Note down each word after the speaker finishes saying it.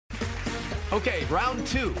Okay, round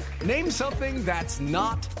two. Name something that's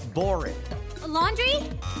not boring. A laundry?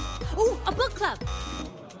 Ooh, a book club.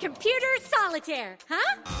 Computer solitaire,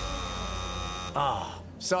 huh? Ah,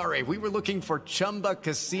 sorry, we were looking for Chumba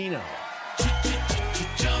Casino.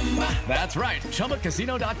 That's right,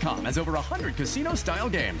 ChumbaCasino.com has over 100 casino-style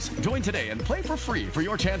games. Join today and play for free for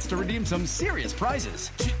your chance to redeem some serious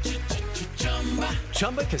prizes.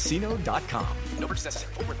 ChumbaCasino.com. No purchase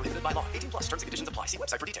necessary. Void where prohibited by law. 18+ terms and conditions apply. See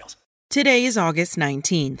website for details. Today is August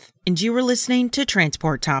 19th, and you are listening to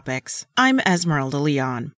Transport Topics. I'm Esmeralda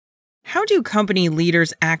Leon. How do company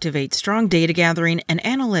leaders activate strong data gathering and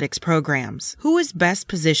analytics programs? Who is best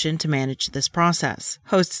positioned to manage this process?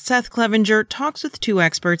 Host Seth Clevenger talks with two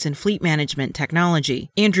experts in fleet management technology,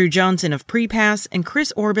 Andrew Johnson of Prepass and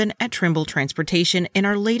Chris Orban at Trimble Transportation, in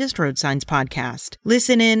our latest Road Signs podcast.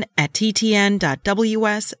 Listen in at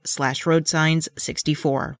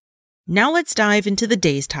ttn.ws/roadsigns64. Now let's dive into the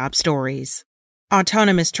day's top stories.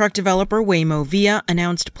 Autonomous truck developer Waymo Via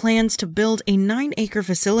announced plans to build a 9-acre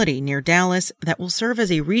facility near Dallas that will serve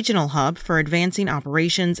as a regional hub for advancing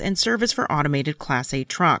operations and service for automated Class 8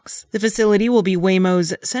 trucks. The facility will be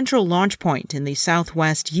Waymo's central launch point in the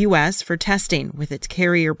southwest U.S. for testing with its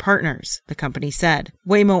carrier partners, the company said.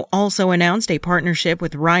 Waymo also announced a partnership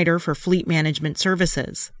with Ryder for fleet management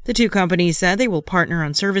services. The two companies said they will partner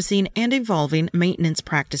on servicing and evolving maintenance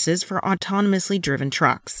practices for autonomously driven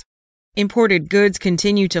trucks. Imported goods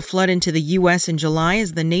continue to flood into the U.S. in July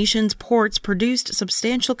as the nation's ports produced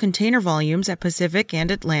substantial container volumes at Pacific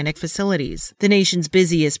and Atlantic facilities. The nation's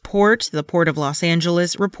busiest port, the Port of Los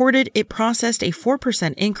Angeles, reported it processed a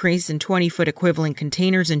 4% increase in 20-foot equivalent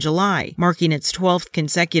containers in July, marking its 12th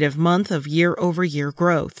consecutive month of year-over-year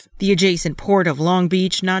growth. The adjacent port of Long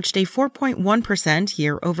Beach notched a 4.1%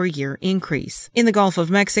 year-over-year increase. In the Gulf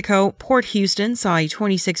of Mexico, Port Houston saw a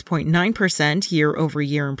 26.9%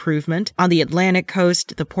 year-over-year improvement. On the Atlantic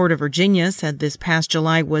coast, the Port of Virginia said this past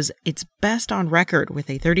July was its best on record with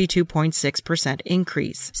a 32.6%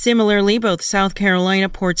 increase. Similarly, both South Carolina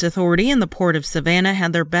Ports Authority and the Port of Savannah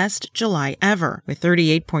had their best July ever, with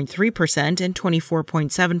 38.3% and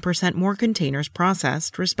 24.7% more containers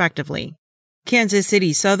processed, respectively. Kansas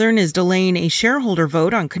City Southern is delaying a shareholder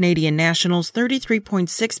vote on Canadian National's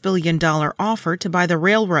 $33.6 billion offer to buy the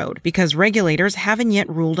railroad because regulators haven't yet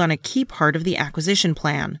ruled on a key part of the acquisition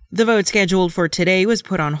plan. The vote scheduled for today was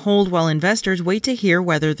put on hold while investors wait to hear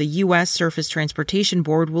whether the U.S. Surface Transportation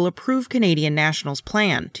Board will approve Canadian National's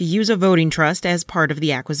plan to use a voting trust as part of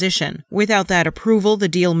the acquisition. Without that approval, the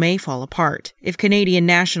deal may fall apart. If Canadian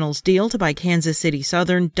National's deal to buy Kansas City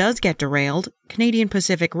Southern does get derailed, Canadian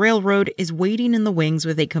Pacific Railroad is waiting in the wings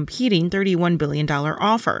with a competing $31 billion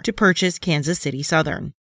offer to purchase Kansas City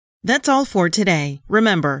Southern. That's all for today.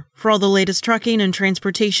 Remember, for all the latest trucking and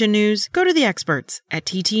transportation news, go to the experts at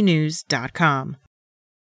ttnews.com.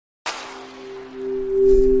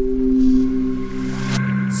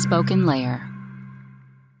 Spoken Layer.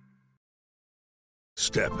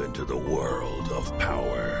 Step into the world of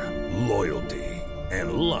power, loyalty,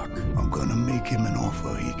 and luck. I'm gonna make him an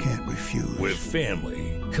offer he can't refuse. With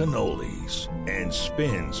family, cannolis, and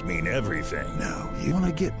spins mean everything. Now, you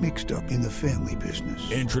wanna get mixed up in the family business.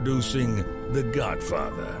 Introducing The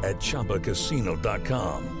Godfather at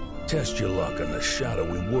ChumbaCasino.com. Test your luck in the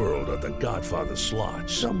shadowy world of The Godfather slot.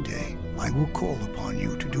 Someday, I will call upon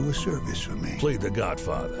you to do a service for me. Play The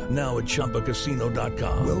Godfather, now at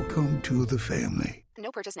ChumbaCasino.com. Welcome to the family.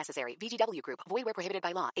 No purchase necessary. VGW Group. Void where prohibited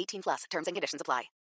by law. 18+. Terms and conditions apply.